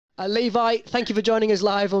Levi, thank you for joining us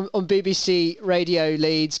live on BBC Radio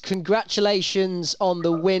Leeds. Congratulations on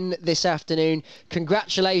the win this afternoon.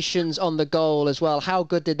 Congratulations on the goal as well. How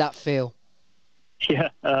good did that feel? Yeah,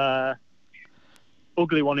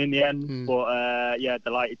 ugly one in the end, but yeah,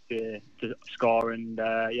 delighted to score and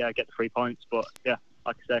get the 3 points. But yeah,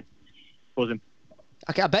 like I say, buzzing.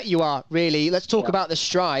 Okay, I bet you are, really. Let's talk about the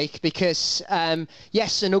strike because,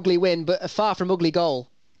 yes, an ugly win, but a far from ugly goal.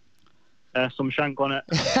 Some shank on it.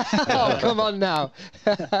 Oh, come on now.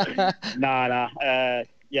 Nah.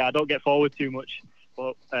 Yeah, I don't get forward too much,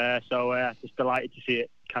 but just delighted to see it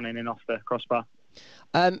cannoning off the crossbar.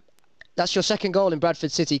 That's your second goal in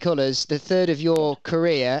Bradford City colours, the third of your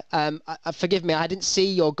career. Forgive me, I didn't see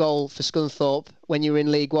your goal for Scunthorpe when you were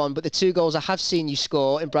in League One, but the 2 goals I have seen you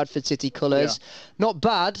score in Bradford City colours, not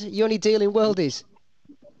bad. You only deal in worldies.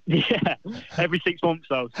 Yeah, every 6 months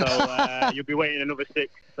though, so you'll be waiting another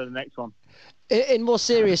 6 for the next one. In more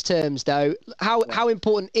serious terms, though, how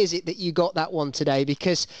important is it that you got that one today?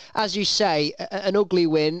 Because, as you say, an ugly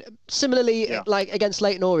win, similarly, like against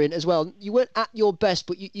Leyton Orient as well, you weren't at your best,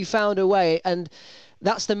 but you found a way, and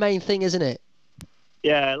that's the main thing, isn't it?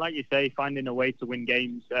 Yeah, like you say, finding a way to win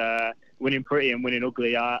games, winning pretty and winning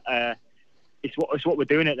ugly, it's what we're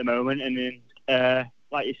doing at the moment. And then,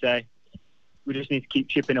 like you say, we just need to keep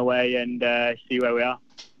chipping away and see where we are.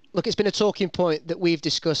 Look, it's been a talking point that we've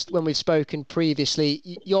discussed when we've spoken previously.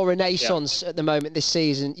 Your renaissance at the moment this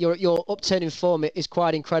season, your upturn in form is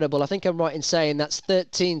quite incredible. I think I'm right in saying that's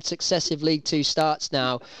 13 successive League Two starts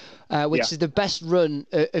now, which is the best run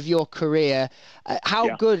of your career.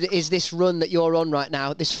 How good is this run that you're on right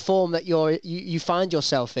now, this form that you find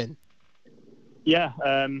yourself in? Yeah,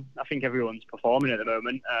 I think everyone's performing at the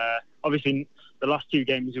moment. Obviously, the last 2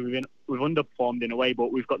 games we've underperformed in a way,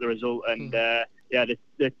 but we've got the result, and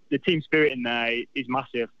the team spirit in there is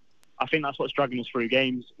massive. I think that's what's dragging us through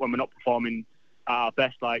games when we're not performing at our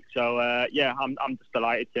best. I'm just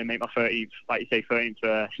delighted to make my 30th, like you say,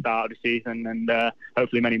 13th start of the season, and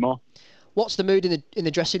hopefully many more. What's the mood in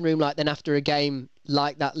the dressing room like then after a game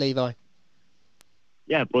like that, Levi?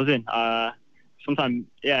 Yeah, buzzing. Sometimes,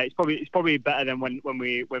 it's probably better than when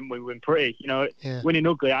we win pretty. You know, winning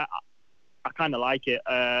ugly, I kind of like it.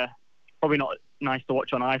 Probably not nice to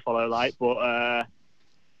watch on iFollow, but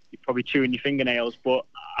you're probably chewing your fingernails. But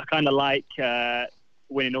I kind of like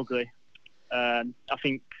winning ugly. I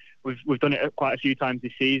think we've done it quite a few times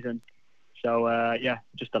this season. So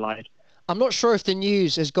just delighted. I'm not sure if the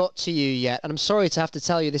news has got to you yet, and I'm sorry to have to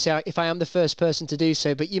tell you this if I am the first person to do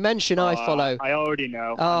so, but you mentioned iFollow. I already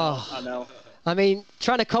know. I know. I mean,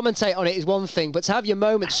 trying to commentate on it is one thing, but to have your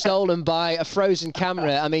moment stolen by a frozen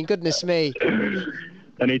camera, I mean, goodness me.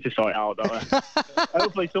 They need to sort it out, don't they?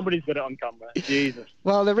 Hopefully somebody's got it on camera. Jesus.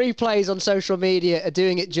 Well, the replays on social media are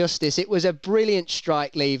doing it justice. It was a brilliant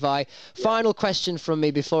strike, Levi. Final question from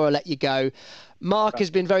me before I let you go. Mark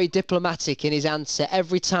has been very diplomatic in his answer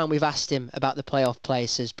every time we've asked him about the playoff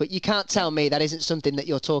places, but you can't tell me that isn't something that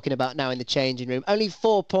you're talking about now in the changing room. Only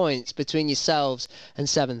 4 points between yourselves and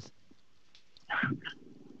 7th.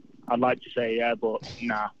 I'd like to say but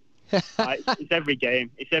nah. It's every game.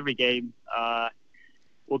 It's every game.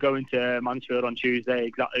 We'll go into Mansfield on Tuesday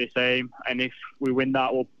exactly the same, and if we win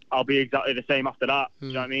that, I'll be exactly the same after that. Do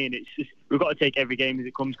you know what I mean? It's just we've got to take every game as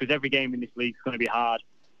it comes, because every game in this league is going to be hard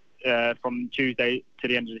from Tuesday to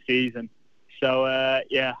the end of the season. So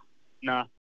nah.